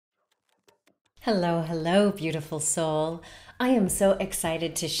Hello, hello, beautiful soul. I am so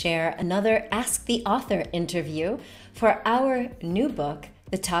excited to share another Ask the Author interview for our new book,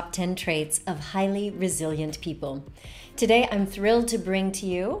 The Top 10 Traits of Highly Resilient People. Today, I'm thrilled to bring to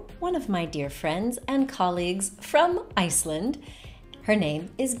you one of my dear friends and colleagues from Iceland. Her name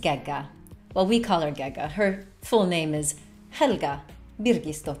is Gegga. Well, we call her Gegga. Her full name is Gegga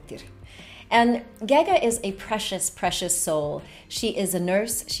Birgisdóttir. And Gegga is a precious, precious soul. She is a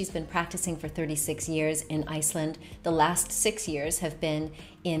nurse. She's been practicing for 36 years in Iceland. The last 6 years have been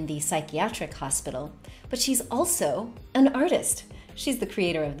in the psychiatric hospital. But she's also an artist. She's the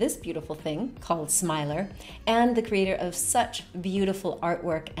creator of this beautiful thing called Smiler and the creator of such beautiful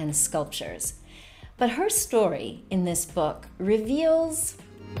artwork and sculptures. But her story in this book reveals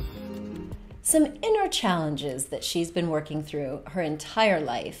some inner challenges that she's been working through her entire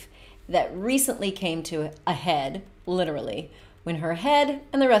life that recently came to a head, literally, when her head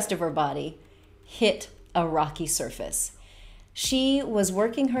and the rest of her body hit a rocky surface. She was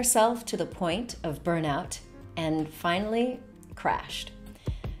working herself to the point of burnout and finally crashed.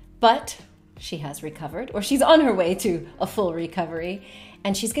 But she has recovered, or she's on her way to a full recovery,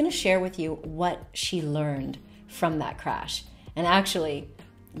 and she's going to share with you what she learned from that crash. And actually,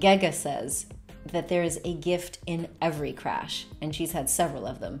 Gegga says that there is a gift in every crash, and she's had several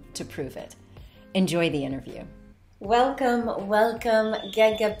of them to prove it. Enjoy the interview. Welcome,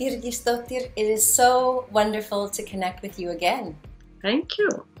 Gegga Birgisdóttir. It is so wonderful to connect with you again. Thank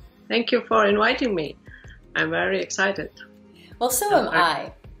you. Thank you for inviting me. I'm very excited. Well, so am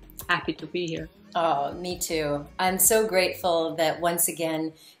I. Happy to be here. Oh, me too. I'm so grateful that once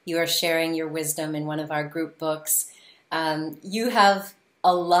again you are sharing your wisdom in one of our group books. You have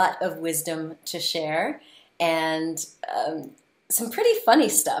a lot of wisdom to share and some pretty funny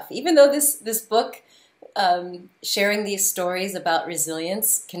stuff. Even though this book, sharing these stories about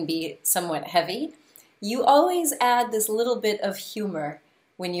resilience can be somewhat heavy, you always add this little bit of humor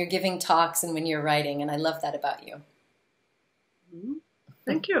when you're giving talks and when you're writing, and I love that about you.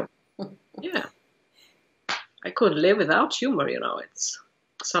 Thank you. Yeah. I could live without humor, It's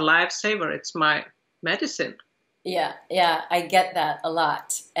a lifesaver. It's my medicine. Yeah, I get that a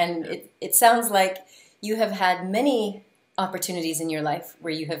lot. And it sounds like you have had many opportunities in your life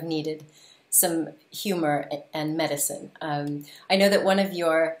where you have needed some humor and medicine. I know that one of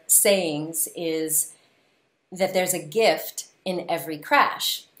your sayings is that there's a gift in every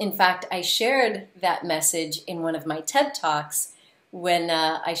crash. In fact, I shared that message in one of my TED Talks when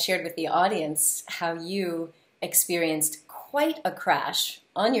I shared with the audience how you experienced quite a crash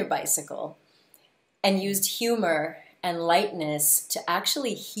on your bicycle and used humor and lightness to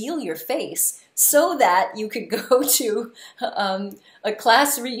actually heal your face so that you could go to a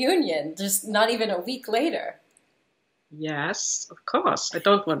class reunion just not even a week later. Yes, of course. I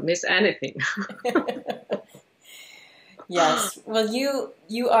don't want to miss anything. Yes. Well,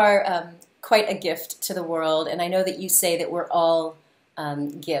 you are quite a gift to the world, and I know that you say that we're all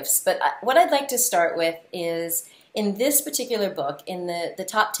gifts. But what I'd like to start with is, in this particular book, in the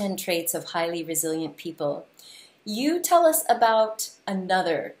top 10 traits of highly resilient people, you tell us about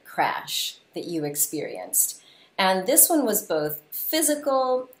another crash that you experienced. And this one was both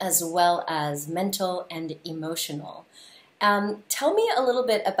physical as well as mental and emotional. Tell me a little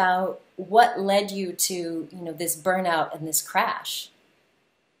bit about what led you to, this burnout and this crash.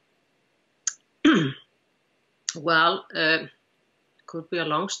 Well, could be a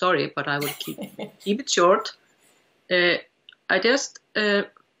long story, but I will keep it short. I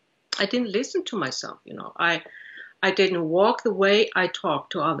didn't listen to myself, I didn't walk the way I talk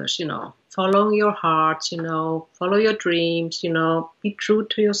to others, Follow your heart, follow your dreams, be true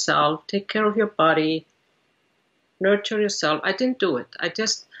to yourself, take care of your body, nurture yourself. I didn't do it.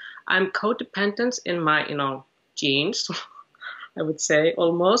 I'm codependent in my, genes, I would say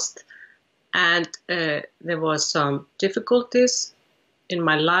almost. And there was some difficulties in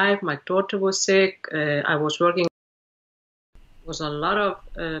my life. My daughter was sick. I was working. There was a lot of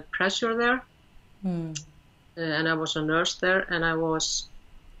pressure there. And I was a nurse there, and I'm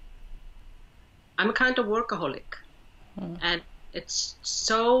a kind of workaholic. And it's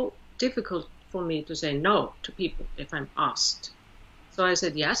so difficult for me to say no to people if I'm asked. So I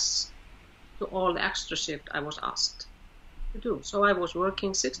said yes to all the extra shift I was asked to do. So I was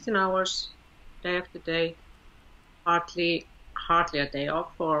working 16 hours day after day, hardly a day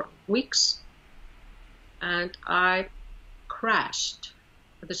off for weeks. And I crashed.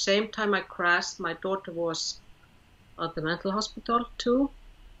 At the same time I crashed, my daughter was at the mental hospital too.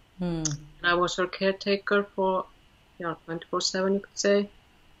 And I was her caretaker for 24/7, you could say.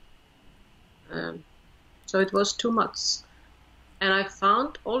 So it was too much. And I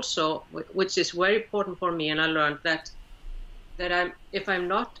found also, which is very important for me, and I learned that if I'm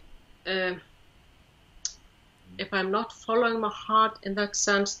not following my heart in that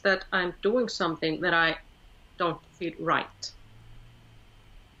sense, that I'm doing something that I don't feel right.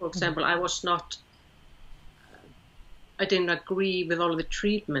 For example, I didn't agree with all the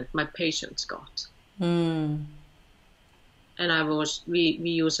treatment my patients got. And we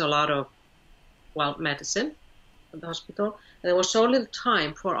use a lot of, medicine at the hospital. And there was so little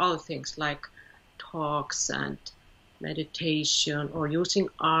time for other things like talks and meditation or using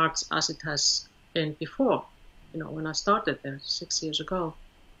arts as it has been before, when I started there 6 years ago.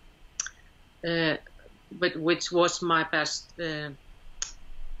 But which was my best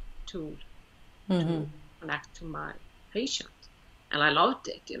tool to connect to my patient. And I loved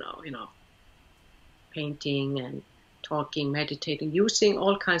it, painting and talking, meditating, using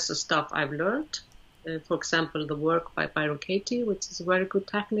all kinds of stuff I've learned. For example, the work by Byron Katie, which is a very good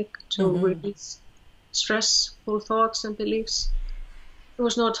technique to release stressful thoughts and beliefs. There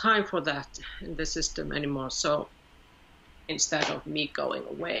was no time for that in the system anymore. So instead of me going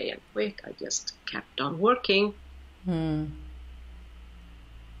away and quit, I just kept on working. I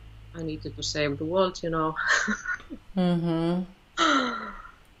needed to save the world,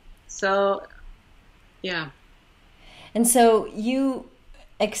 So, yeah. And so you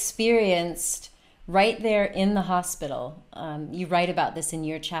experienced right there in the hospital, you write about this in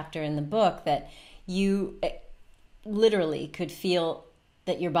your chapter in the book, that you literally could feel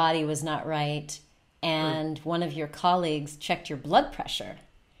that your body was not right, and one of your colleagues checked your blood pressure.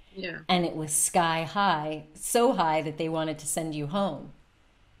 Yeah. And it was sky high, so high that they wanted to send you home.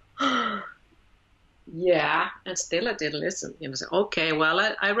 Yeah, and still I didn't listen. Say, okay, well,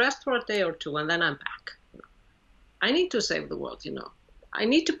 I rest for a day or two and then I'm back. I need to save the world, I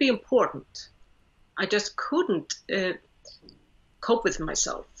need to be important. I just couldn't cope with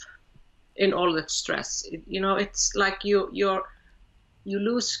myself in all that stress. It's like you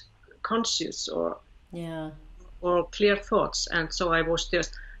lose conscious or clear thoughts. And so I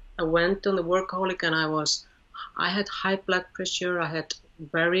went on the workaholic, and I had high blood pressure. I had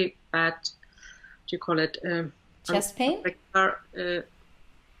very bad, chest pain,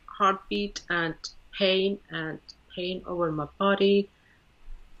 heartbeat, and pain over my body.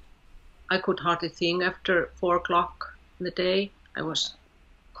 I could hardly think after 4 o'clock in the day. I was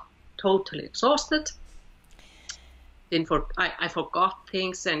totally exhausted. I forgot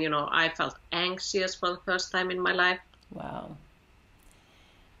things, and I felt anxious for the first time in my life. Wow.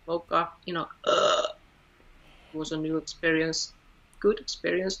 Woke up, it was a new experience. Good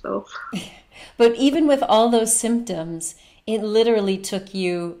experience, though. But even with all those symptoms, it literally took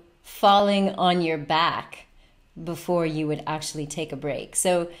you falling on your back before you would actually take a break.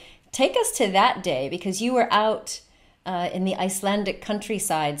 So take us to that day, because you were out in the Icelandic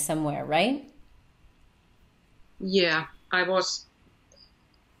countryside somewhere, right? Yeah, I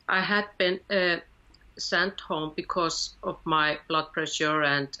had been sent home because of my blood pressure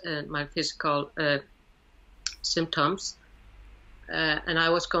and my physical symptoms. And I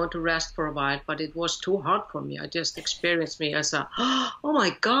was going to rest for a while, but it was too hard for me. I just experienced me as oh my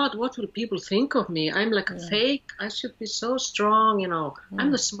God, what will people think of me? I'm like a fake. I should be so strong,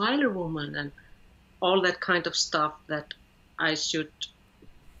 I'm the smiler woman, and all that kind of stuff that I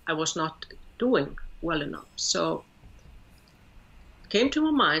was not doing well enough. So it came to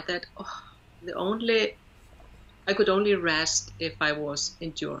my mind that I could only rest if I was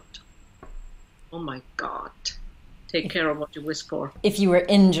injured. Oh my God. Take care of what you wish for. If you were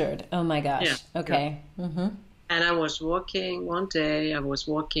injured. Oh my gosh. Yeah. Okay. Yeah. And I was walking one day, on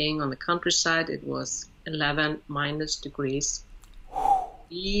the countryside. It was 11 minus degrees.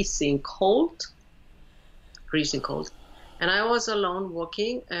 Freezing cold. And I was alone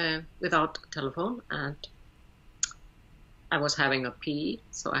walking without a telephone, and I was having a pee,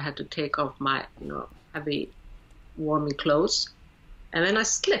 so I had to take off my heavy warming clothes. And then I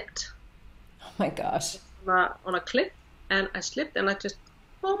slipped. Oh my gosh. On a cliff, and I slipped, and I just,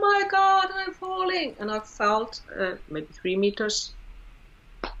 oh my God, I'm falling. And I felt maybe 3 meters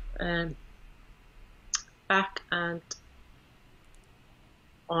back and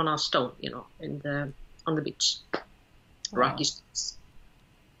on a stone, on the beach. Wow. Rocky stones.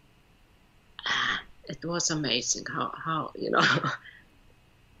 It was amazing how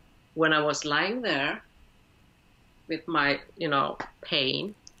when I was lying there with my,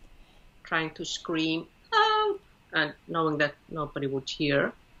 pain, trying to scream, oh, and knowing that nobody would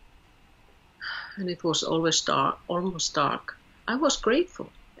hear, and it was almost dark. I was grateful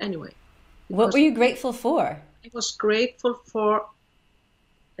anyway. What were you grateful for? I was grateful for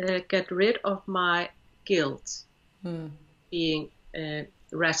get rid of my guilt. being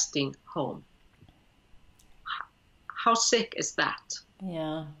resting home. How sick is that?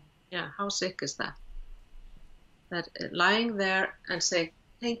 Yeah. Yeah, how sick is that? That lying there and saying,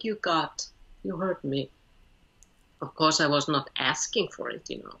 thank you, God, you heard me. Of course, I was not asking for it,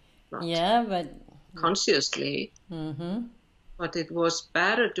 not But consciously. Mm-hmm. But it was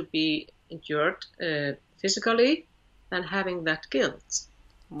better to be injured physically than having that guilt.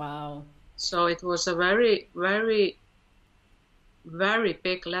 Wow. So it was a very, very, very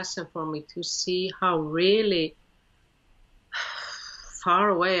big lesson for me to see how really far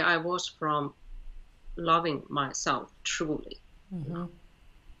away I was from loving myself truly. Mm-hmm.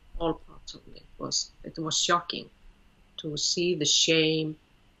 All parts of me. It was shocking to see the shame,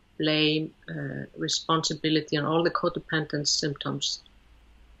 blame, responsibility, and all the codependent symptoms.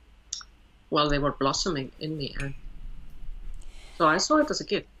 Well, they were blossoming in me, and so I saw it as a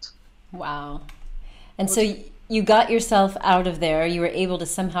gift. Wow. And so you got yourself out of there. You were able to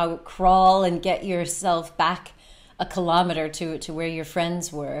somehow crawl and get yourself back a kilometer to where your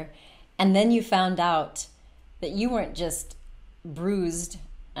friends were. And then you found out that you weren't just bruised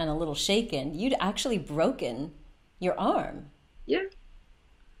and a little shaken. You'd actually broken your arm. Yeah.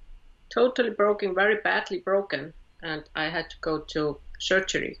 Totally broken, very badly broken. And I had to go to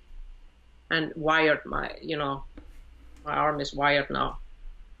surgery and wired my arm is wired now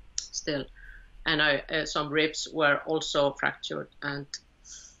still. And some ribs were also fractured, and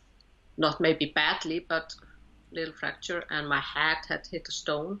not maybe badly, but little fracture. And my head had hit a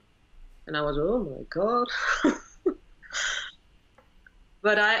stone, and I was, oh my God.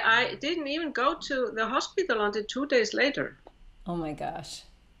 But I didn't even go to the hospital until 2 days later. Oh my gosh.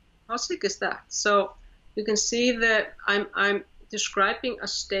 How sick is that? So you can see that I'm describing a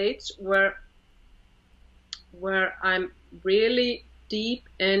state where I'm really deep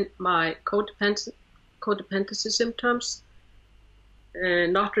in my codependency symptoms,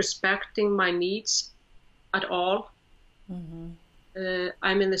 not respecting my needs at all. Mm-hmm.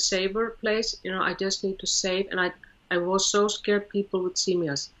 I'm in the saver place. I just need to save, and I was so scared people would see me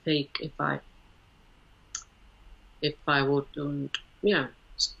as fake if I wouldn't. Yeah.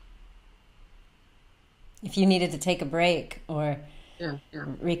 If you needed to take a break or yeah.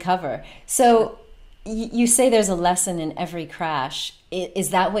 recover. So you say there's a lesson in every crash. Is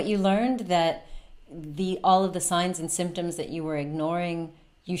that what you learned, that all of the signs and symptoms that you were ignoring,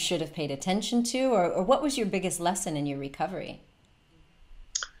 you should have paid attention to? Or what was your biggest lesson in your recovery?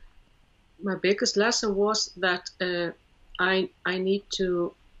 My biggest lesson was that I need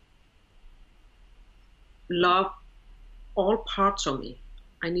to love all parts of me.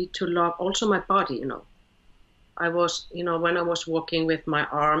 I need to love also my body, I was, when I was walking with my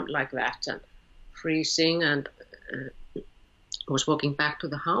arm like that and freezing and was walking back to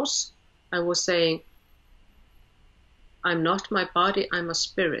the house, I was saying, I'm not my body, I'm a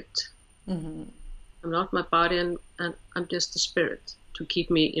spirit. Mm-hmm. I'm not my body, and I'm just a spirit to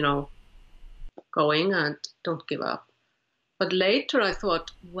keep me, going and don't give up. But later I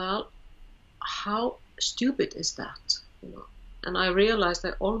thought, well, how stupid is that? And I realized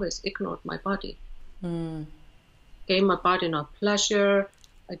I always ignored my body. Gave my body not pleasure.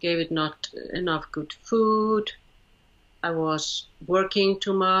 I gave it not enough good food. I was working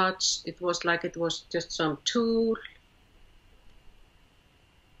too much. It was like it was just some tool.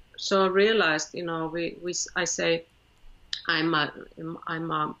 So I realized, I say, I'm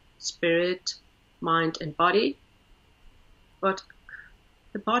a spirit, mind, and body, but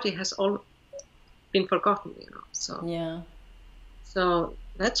the body has all been forgotten, So yeah. So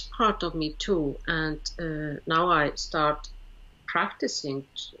that's part of me too, and now I start practicing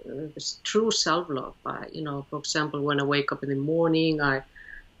this true self-love by, for example, when I wake up in the morning, I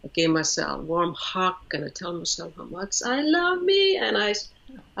give myself a warm hug and I tell myself how much I love me, and I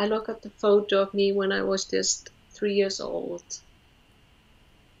look at the photo of me when I was just 3 years old,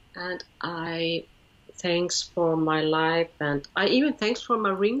 and I thanks for my life, and I even thanks for my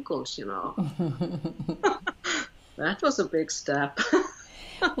wrinkles, That was a big step.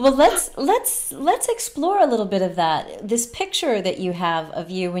 Well, let's explore a little bit of that. This picture that you have of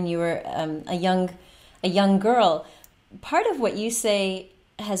you when you were a young girl, part of what you say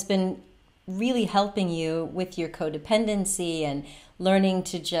has been really helping you with your codependency and learning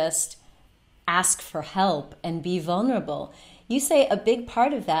to just ask for help and be vulnerable. You say a big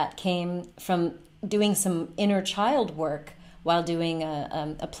part of that came from doing some inner child work while doing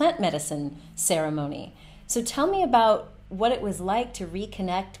a plant medicine ceremony. So tell me about what it was like to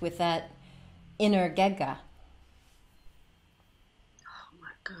reconnect with that inner Gegga. Oh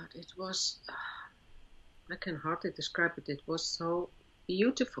my God, it was, I can hardly describe it. It was so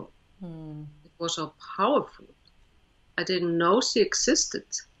beautiful. It was so powerful. I didn't know she existed.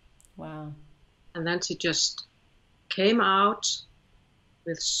 Wow. And then she just came out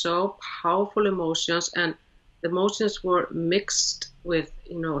with so powerful emotions, and the emotions were mixed with,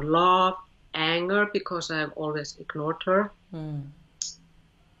 love, anger, because I've always ignored her.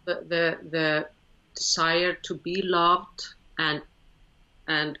 The desire to be loved and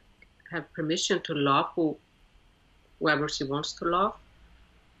have permission to love whoever she wants to love.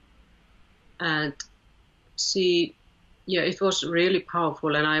 And it was really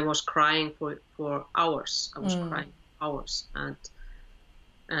powerful, and I was crying for hours. I was crying for hours,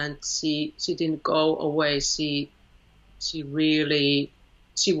 and she didn't go away. She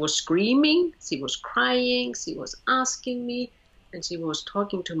was screaming, she was crying, she was asking me, and she was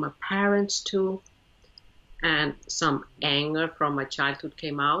talking to my parents too. And some anger from my childhood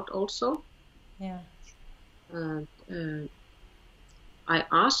came out also. Yeah. And I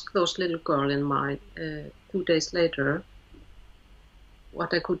asked those little girl in mine 2 days later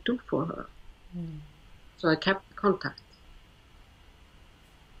what I could do for her. So I kept contact.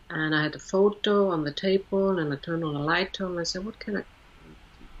 And I had a photo on the table, and I turned on a light on, and I said, what can I do?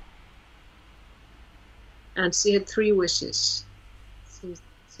 And she had 3 wishes.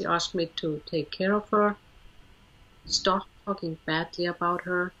 She asked me to take care of her, stop talking badly about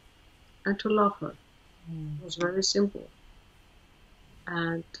her, and to love her. It was very simple.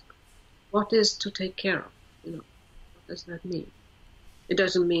 And what is to take care of? What does that mean? It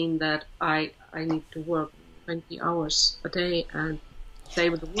doesn't mean that I need to work 20 hours a day and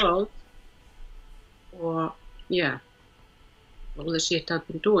save the world, or all the shit I've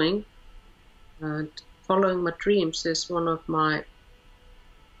been doing. And following my dreams is one of my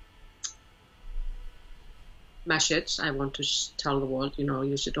message. I want to tell the world,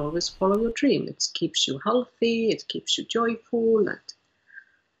 you should always follow your dream. It keeps you healthy, it keeps you joyful,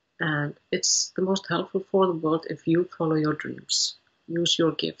 and it's the most helpful for the world if you follow your dreams, use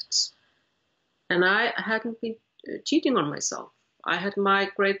your gifts. And I hadn't been cheating on myself. I had my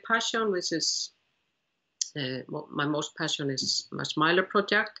great passion, which is my most passion is my Smiler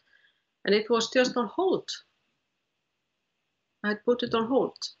project, and it was just on hold. I had put it on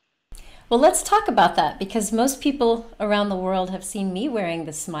hold. Well, let's talk about that, because most people around the world have seen me wearing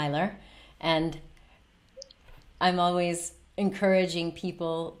the Smiler, and I'm always encouraging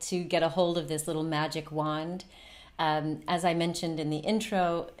people to get a hold of this little magic wand. As I mentioned in the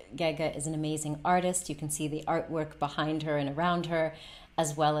intro, Gegga is an amazing artist. You can see the artwork behind her and around her,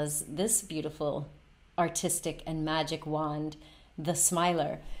 as well as this beautiful artistic and magic wand, the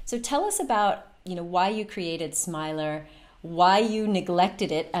Smiler. So tell us about, why you created Smiler, why you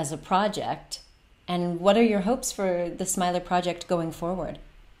neglected it as a project, and what are your hopes for the Smiler project going forward?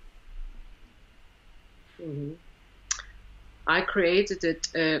 I created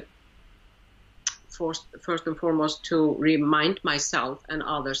it first and foremost to remind myself and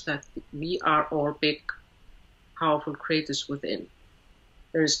others that we are all big, powerful creators within.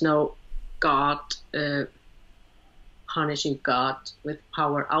 There is no God punishing God with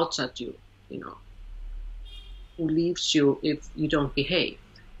power outside you, who leaves you if you don't behave,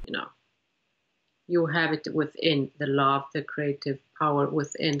 You have it within, the love, the creative power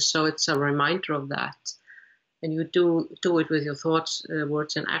within. So it's a reminder of that. And you do it with your thoughts,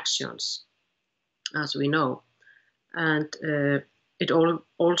 words, and actions, as we know. And it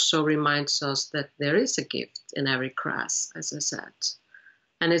also reminds us that there is a gift in every grass, as I said.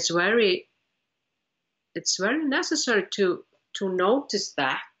 And it's very necessary to notice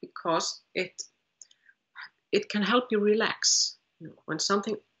that, because it can help you relax when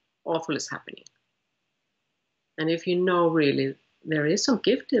something awful is happening. And if really there is some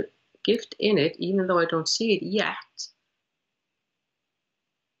gift in it, even though I don't see it yet,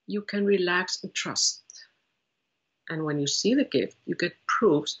 you can relax and trust. And when you see the gift, you get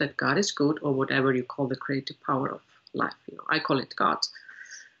proofs that God is good, or whatever you call the creative power of life. I call it God.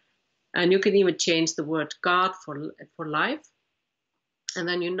 And you can even change the word God for life. And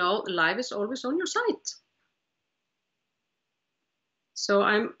then life is always on your side. So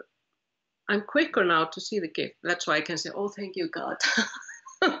I'm quicker now to see the gift. That's why I can say, oh, thank you, God.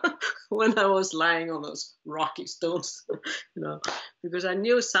 When I was lying on those rocky stones, because I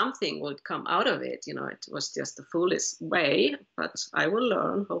knew something would come out of it. It was just a foolish way, but I will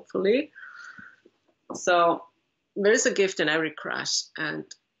learn, hopefully. So there is a gift in every crash, and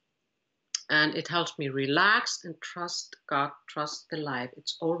it helps me relax and trust God, trust the life.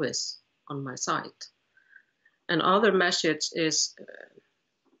 It's always on my side. And other message is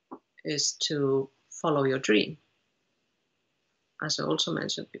to follow your dream. As I also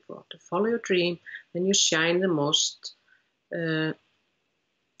mentioned before, to follow your dream, then you shine the most,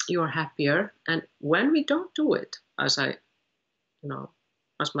 you're happier. And when we don't do it, as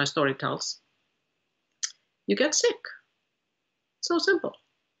as my story tells, you get sick. So simple.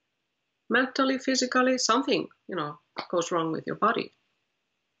 Mentally, physically, something, goes wrong with your body.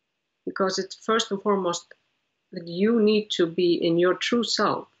 Because it's first and foremost that you need to be in your true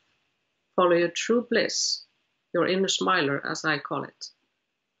self, follow your true bliss, your inner smiler, as I call it.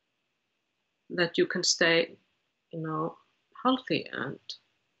 That you can stay, healthy and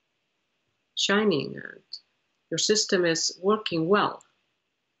shining, and your system is working well.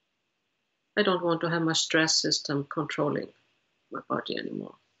 I don't want to have my stress system controlling my body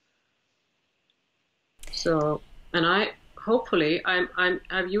anymore. So, and I've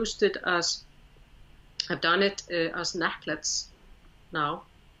used it I've done it as necklaces now.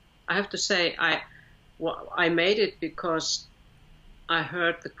 I have to say, I made it because I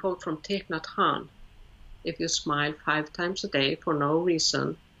heard the quote from Thich Nhat Hanh: if you smile 5 times a day for no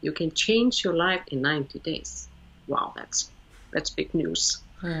reason, you can change your life in 90 days. Wow, that's big news.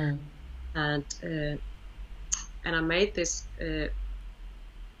 And I made this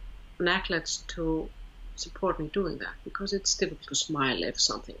necklace to support me doing that, because it's difficult to smile if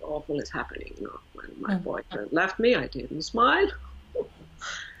something awful is happening. When my boyfriend left me, I didn't smile.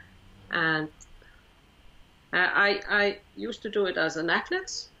 And I used to do it as a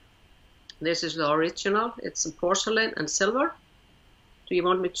necklace. This is the original. It's in porcelain and silver. Do you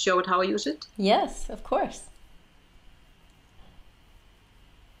want me to show it how I use it? Yes, of course.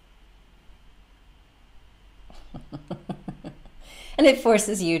 And it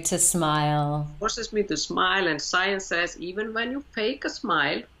forces you to smile. Forces me to smile, and science says even when you fake a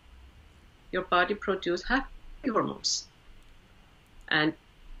smile, your body produces happy hormones. And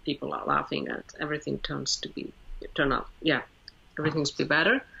people are laughing, and everything everything's be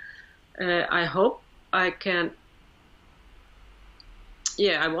better. I hope I can.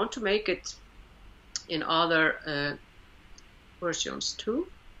 I want to make it in other versions too.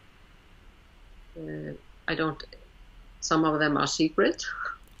 Some of them are secret.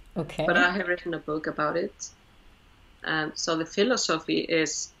 Okay. But I have written a book about it. And so the philosophy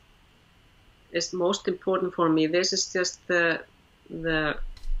is most important for me. This is just the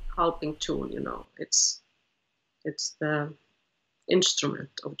helping tool, It's the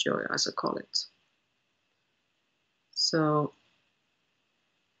instrument of joy, as I call it. So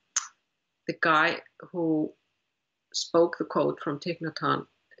the guy who spoke the quote from Thich Nhat Hanh,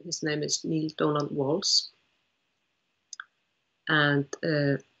 his name is Neil Donald Walls. And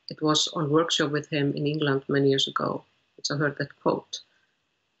it was on workshop with him in England many years ago, which I heard that quote.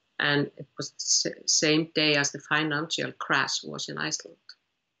 And it was the same day as the financial crash was in Iceland.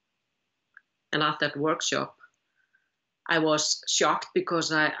 And at that workshop, I was shocked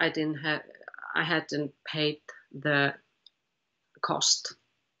because I hadn't paid the cost.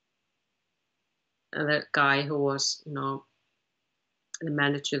 And that guy who was, the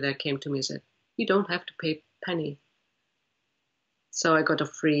manager there came to me and said, "You don't have to pay a penny." So I got a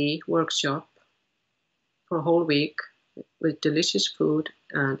free workshop for a whole week with delicious food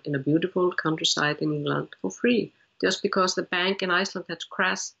and in a beautiful countryside in England for free, just because the bank in Iceland had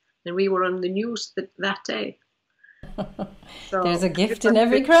crashed and we were on the news that day. So there's a gift in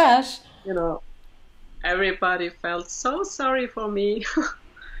every crash. Everybody felt so sorry for me.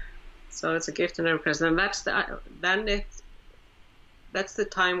 So it's a gift in every crash. And that's the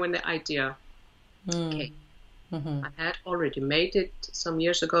time when the idea came. Mm-hmm. I had already made it some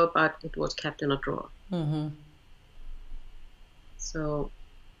years ago, but it was kept in a drawer. Mm-hmm. So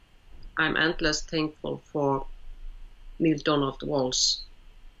I'm endless thankful for Neil Donald Walls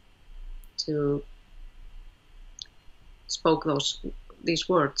to spoke these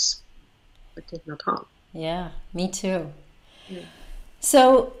words. But Thich Nhat Hanh. Yeah, me too. Yeah.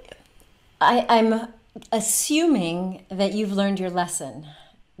 So I'm assuming that you've learned your lesson,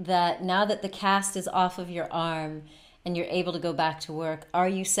 that now that the cast is off of your arm and you're able to go back to work, are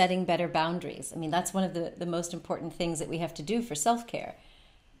you setting better boundaries? I mean, that's one of the most important things that we have to do for self-care.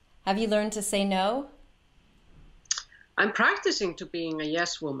 Have you learned to say no? I'm practicing to being a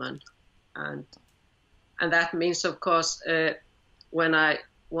yes woman. And that means, of course, when I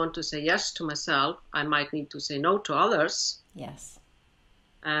want to say yes to myself, I might need to say no to others. Yes.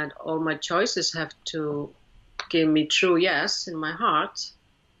 And all my choices have to give me true yes in my heart.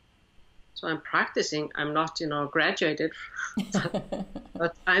 So I'm practicing. I'm not, graduated,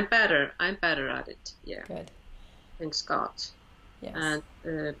 but I'm better. I'm better at it. Yeah. Good. Thanks God. Yes. And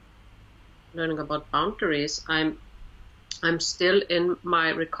learning about boundaries, I'm still in my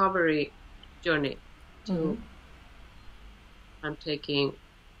recovery journey. I'm taking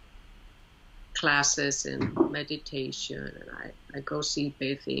classes in meditation, and I go sea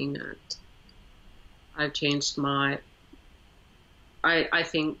bathing, and I've changed I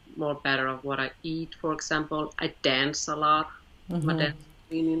think more better of what I eat, for example. I dance a lot. I'm a dance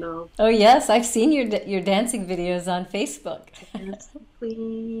queen, you know. Oh yes, I've seen your dancing videos on Facebook. Dance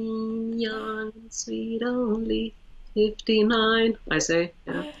queen, young and sweet, only 59, I say.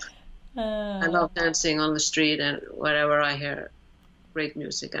 Yeah. I love dancing on the street and wherever I hear great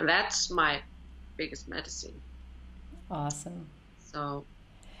music. And that's my biggest medicine. Awesome. So,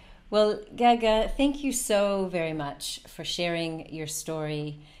 well, Gegga, thank you so very much for sharing your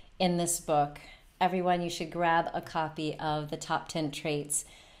story in this book. Everyone, you should grab a copy of the Top 10 Traits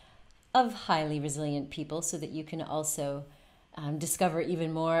of Highly Resilient People so that you can also discover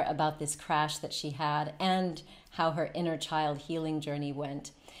even more about this crash that she had and how her inner child healing journey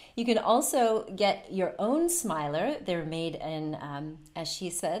went. You can also get your own Smiler. They're made in, as she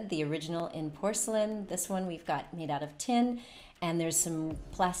said, the original in porcelain. This one we've got made out of tin. And there's some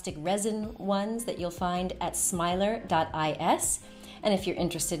plastic resin ones that you'll find at smiler.is. And if you're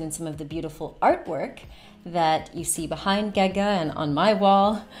interested in some of the beautiful artwork that you see behind Gegga and on my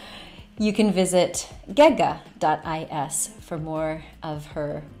wall, you can visit gegga.is for more of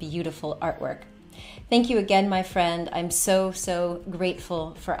her beautiful artwork. Thank you again, my friend. I'm so, so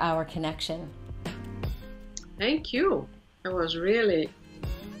grateful for our connection. Thank you. I was really,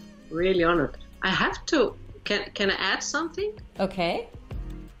 really honored. I have to, can I add something? Okay.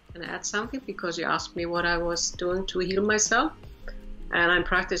 Can I add something? Because you asked me what I was doing to heal myself. And I'm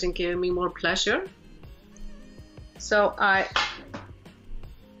practicing giving me more pleasure. So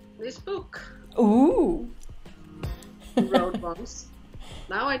this book. Ooh. I wrote once.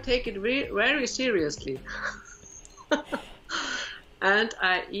 Now I take it very seriously. And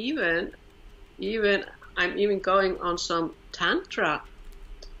I'm even going on some Tantra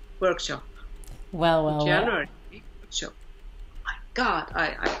workshop. Well. January workshop. My God,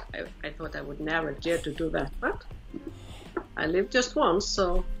 I thought I would never dare to do that, but I live just once,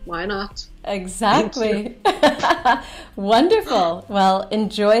 so why not? Exactly. Wonderful. Well,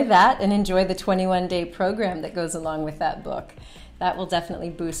 enjoy that and enjoy the 21-day program that goes along with that book. That will definitely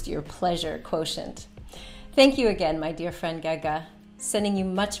boost your pleasure quotient. Thank you again, my dear friend Gegga. Sending you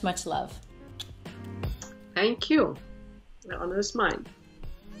much, much love. Thank you. The honor is mine.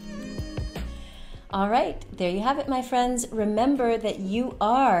 All right, there you have it, my friends. Remember that you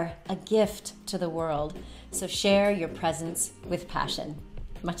are a gift to the world, so share your presence with passion.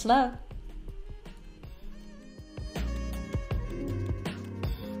 Much love.